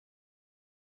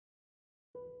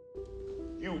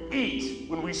You eat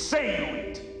when we say you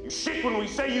eat. You shit when we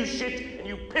say you shit, and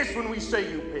you piss when we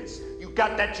say you piss. You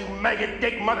got that, you maggot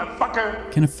dick motherfucker?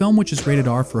 Can a film which is rated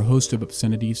R for a host of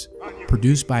obscenities,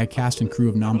 produced by a cast and crew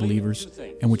of non-believers,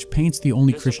 and which paints the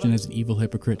only Christian as an evil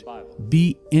hypocrite,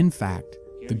 be, in fact,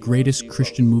 the greatest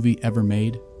Christian movie ever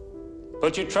made?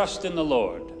 Put your trust in the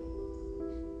Lord.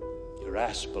 Your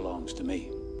ass belongs to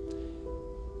me.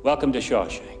 Welcome to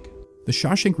Shawshank. The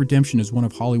Shawshank Redemption is one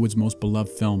of Hollywood's most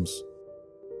beloved films.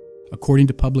 According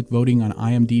to public voting on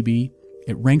IMDb,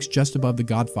 it ranks just above The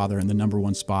Godfather in the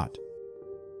 #1 spot.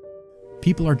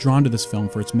 People are drawn to this film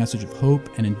for its message of hope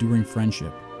and enduring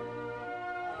friendship.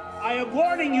 I am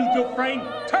warning you, Dufresne,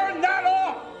 turn that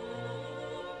off!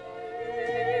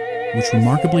 Which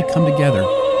remarkably come together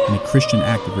in a Christian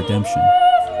act of redemption.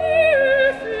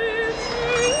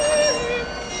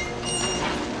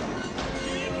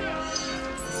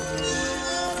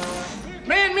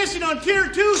 Man missing on Tier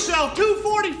 2, cell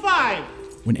 245.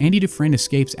 When Andy Dufresne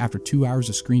escapes after 2 hours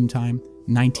of screen time,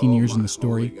 19 years in the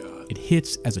story, it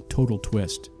hits as a total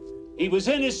twist. He was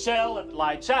in his cell at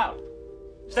lights out.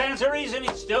 Stands to reason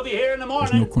he'd still be here in the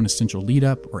morning. There's no quintessential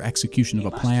lead-up or execution of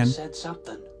a plan. He must have said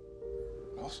something.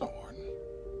 Also, Warden,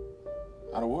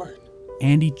 not a word.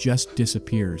 Andy just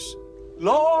disappears.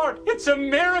 Lord, it's a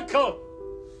miracle!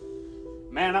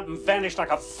 Man up and vanished like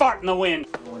a fart in the wind.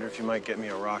 I wonder if you might get me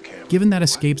a rock hammer. Given that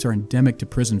escapes are endemic to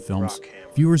prison films,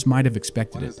 viewers might have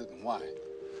expected it.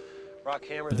 Rock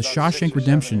hammer But The is about 6 Shawshank or 7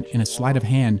 Redemption, inches in a sleight of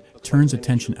hand, turns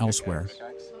attention elsewhere.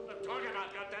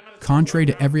 Contrary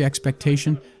to every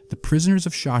expectation, the prisoners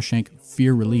of Shawshank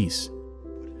fear release.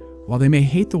 While they may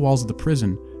hate the walls of the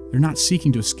prison, they're not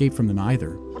seeking to escape from them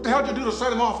either. What the hell did you do to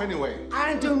set him off anyway? I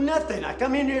didn't do nothing. I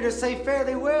come in here to say fare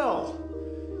thee well.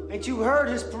 Ain't you heard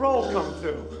his parole come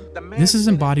through? This is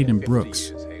embodied in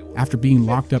Brooks. After being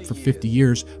locked up for 50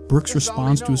 years, Brooks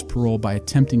responds to his parole by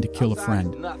attempting to kill a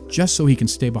friend, just so he can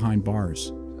stay behind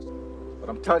bars. But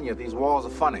I'm telling you, these walls are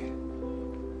funny.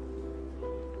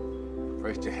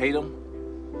 First you hate them,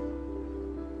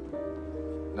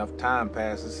 enough time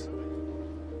passes,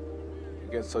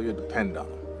 you get so you depend on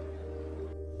them.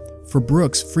 For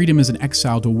Brooks, freedom is an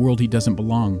exile to a world he doesn't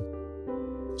belong.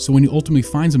 So when he ultimately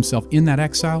finds himself in that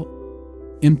exile,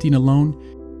 empty and alone,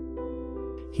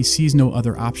 he sees no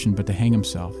other option but to hang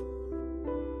himself.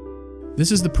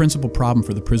 This is the principal problem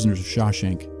for the prisoners of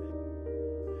Shawshank,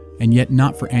 and yet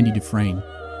not for Andy Dufresne.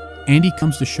 Andy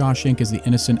comes to Shawshank as the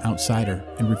innocent outsider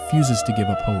and refuses to give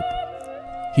up hope.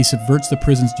 He subverts the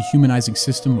prison's dehumanizing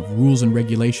system of rules and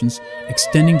regulations,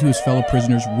 extending to his fellow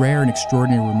prisoners rare and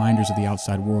extraordinary reminders of the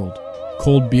outside world.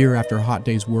 Cold beer after a hot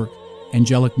day's work,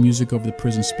 angelic music over the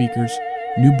prison speakers,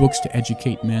 new books to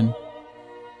educate men.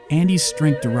 Andy's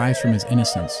strength derives from his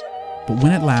innocence, but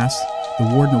when at last the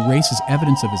warden erases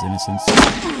evidence of his innocence,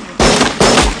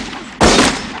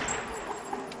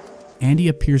 Andy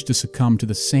appears to succumb to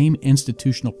the same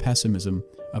institutional pessimism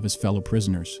of his fellow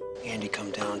prisoners. Andy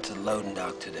come down to the loading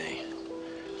dock today.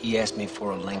 He asked me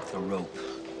for a length of rope.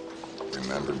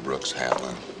 Remember Brooks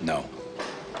Hadlin? No.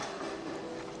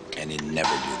 And he'd never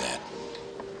do that.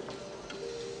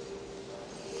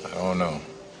 I don't know.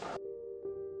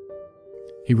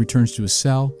 He returns to his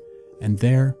cell, and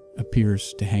there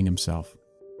appears to hang himself.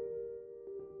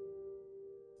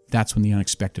 That's when the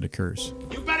unexpected occurs.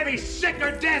 You better be sick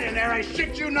or dead in there, I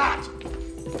shit you not!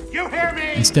 You hear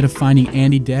me? Instead of finding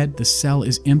Andy dead, the cell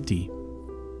is empty.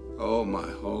 Oh my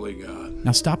holy God.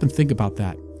 Now stop and think about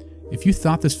that. If you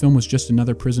thought this film was just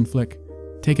another prison flick,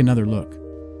 take another look.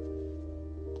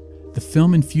 The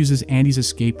film infuses Andy's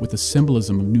escape with the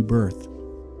symbolism of new birth.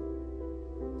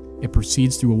 It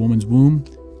proceeds through a woman's womb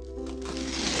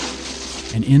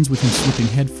and ends with him slipping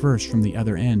headfirst from the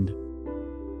other end.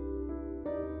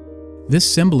 This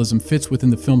symbolism fits within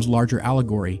the film's larger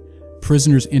allegory.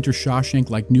 Prisoners enter Shawshank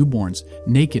like newborns,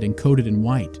 naked and coated in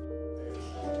white.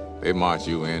 They march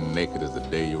you in naked as the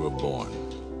day you were born.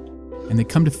 And they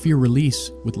come to fear release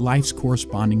with life's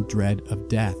corresponding dread of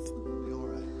death.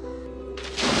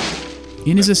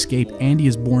 In his escape, Andy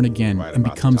is born again and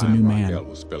becomes a new man.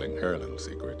 Was spilling her little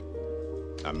secret.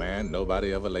 A man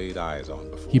nobody ever laid eyes on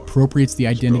before. He appropriates the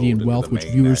identity and wealth which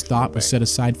viewers thought was set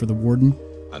aside for the warden.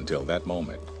 Until that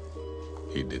moment,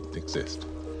 he didn't exist.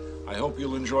 I hope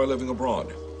you'll enjoy living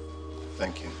abroad.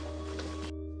 Thank you.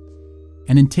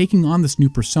 And in taking on this new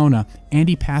persona,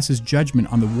 Andy passes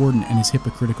judgment on the warden and his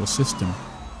hypocritical system.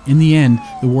 In the end,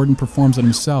 the warden performs on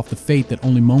himself the fate that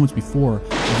only moments before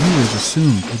the viewers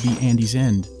assumed would be Andy's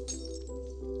end.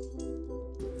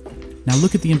 Now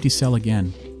look at the empty cell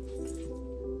again.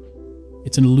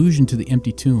 It's an allusion to the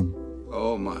empty tomb.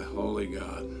 Oh my holy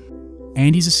God.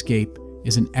 Andy's escape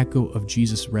is an echo of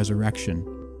Jesus' resurrection.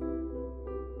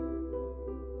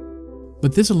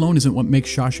 But this alone isn't what makes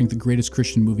Shawshank the greatest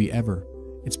Christian movie ever.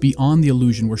 It's beyond the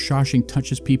illusion where Shawshank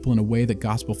touches people in a way that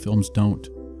gospel films don't.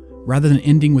 Rather than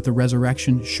ending with the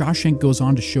resurrection, Shawshank goes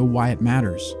on to show why it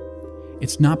matters.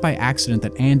 It's not by accident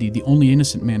that Andy, the only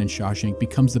innocent man in Shawshank,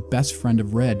 becomes the best friend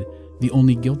of Red, the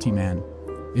only guilty man.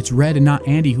 It's Red and not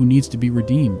Andy who needs to be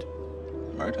redeemed.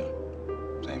 Murder.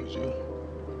 Same as you.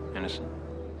 Innocent.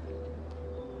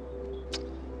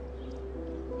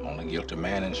 Only guilty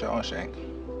man in Shawshank.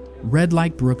 Red,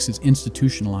 like Brooks, is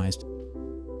institutionalized.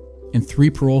 In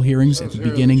 3 parole hearings at the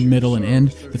beginning, middle, and end,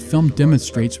 the film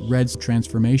demonstrates Red's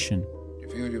transformation. You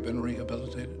feel you've been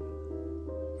rehabilitated?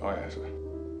 Oh, yes, sir.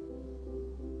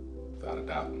 Without a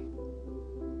doubt.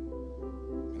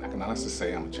 And I can honestly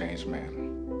say I'm a changed man.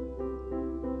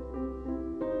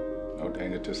 No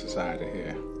danger to society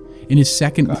here. In his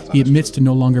second, he admits to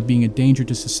no longer being a danger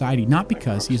to society, not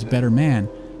because he is a better man,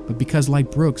 but because,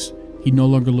 like Brooks, he no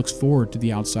longer looks forward to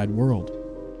the outside world.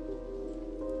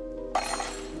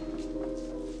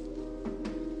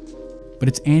 But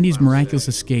it's Andy's miraculous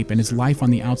escape and his life on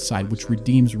the outside which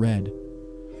redeems Red.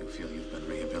 You feel you've been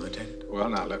rehabilitated? Well,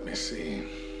 now let me see.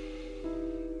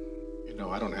 You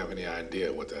know, I don't have any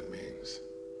idea what that means.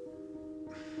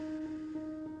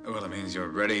 Well, it means you're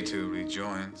ready to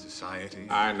rejoin society.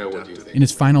 I know what you think. In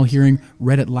his final hearing,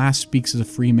 Red at last speaks as a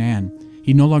free man.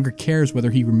 He no longer cares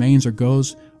whether he remains or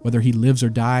goes, whether he lives or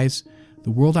dies. The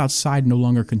world outside no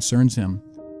longer concerns him.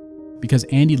 Because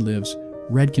Andy lives,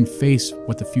 Red can face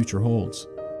what the future holds.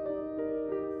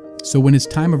 So when his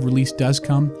time of release does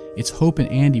come, it's hope in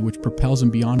Andy which propels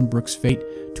him beyond Brooks' fate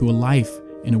to a life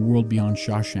in a world beyond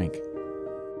Shawshank.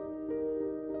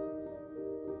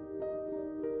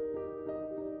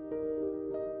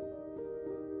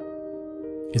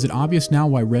 Is it obvious now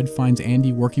why Red finds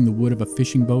Andy working the wood of a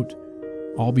fishing boat,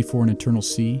 all before an eternal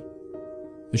sea?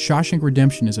 The Shawshank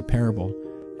Redemption is a parable,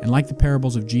 and like the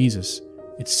parables of Jesus,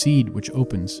 it's seed which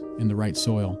opens in the right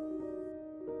soil.